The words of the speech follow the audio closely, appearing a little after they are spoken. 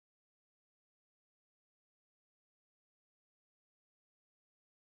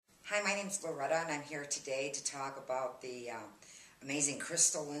Hi, my name's Loretta, and I'm here today to talk about the amazing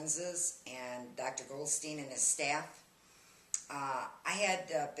crystal lenses and Dr. Goldstein and his staff. I had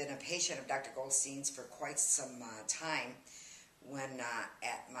been a patient of Dr. Goldstein's for quite some time when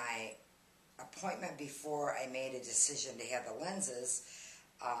at my appointment before I made a decision to have the lenses,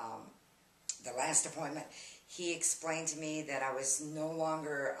 the last appointment, he explained to me that I was no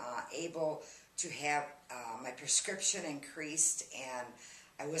longer able to have my prescription increased, and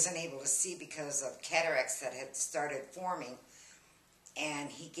I wasn't able to see because of cataracts that had started forming, and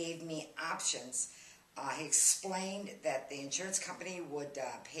he gave me options. He explained that the insurance company would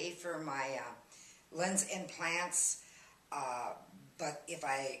pay for my lens implants, but if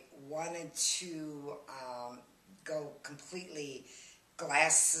I wanted to go completely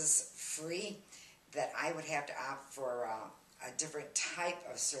glasses free, that I would have to opt for a different type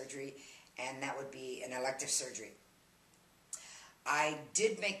of surgery, and that would be an elective surgery. I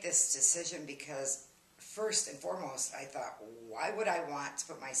did make this decision because first and foremost I thought, why would I want to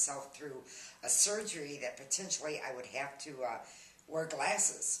put myself through a surgery that potentially I would have to wear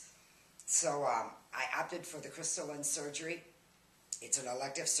glasses? So I opted for the Crystalens surgery. It's an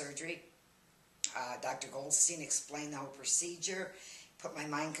elective surgery. Dr. Goldstein explained the whole procedure, put my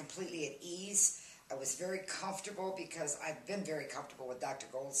mind completely at ease. I was very comfortable because I've been very comfortable with Dr.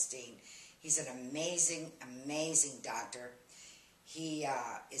 Goldstein. He's an amazing, amazing doctor. He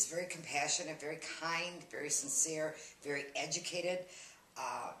is very compassionate, very kind, very sincere, very educated.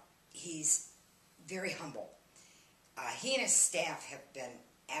 He's very humble. He and his staff have been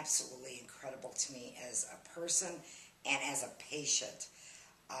absolutely incredible to me as a person and as a patient.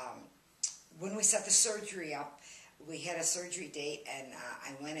 When we set the surgery up, we had a surgery date, and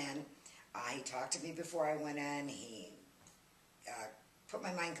I went in. He talked to me before I went in. He put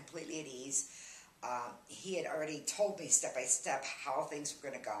my mind completely at ease. He had already told me step by step how things were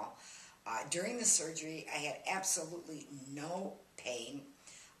going to go. During the surgery, I had absolutely no pain.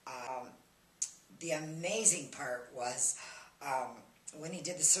 The amazing part was when he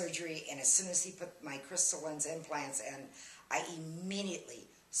did the surgery, and as soon as he put my Crystalens implants in, I immediately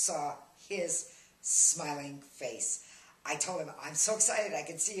saw his smiling face. I told him, I'm so excited, I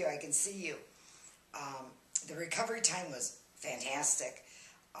can see you, I can see you. The recovery time was fantastic.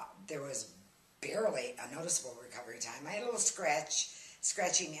 There was barely a noticeable recovery time. I had a little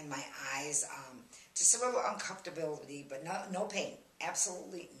scratching in my eyes, just a little uncomfortability, but no pain,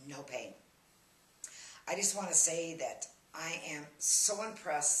 absolutely no pain. I just want to say that I am so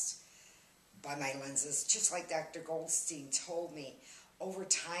impressed by my lenses. Just like Dr. Goldstein told me, over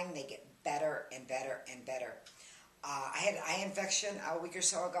time they get better and better and better. I had an eye infection a week or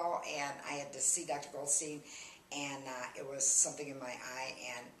so ago, and I had to see Dr. Goldstein, and it was something in my eye,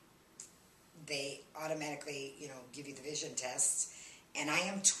 and they automatically, give you the vision tests, and I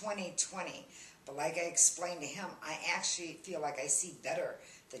am 20/20, but like I explained to him, I actually feel like I see better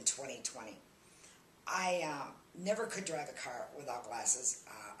than 20/20. I never could drive a car without glasses.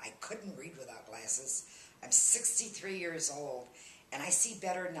 I couldn't read without glasses. I'm 63 years old, and I see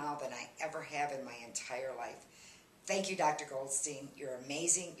better now than I ever have in my entire life. Thank you, Dr. Goldstein. You're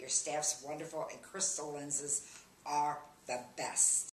amazing. Your staff's wonderful, and crystal lenses are the best.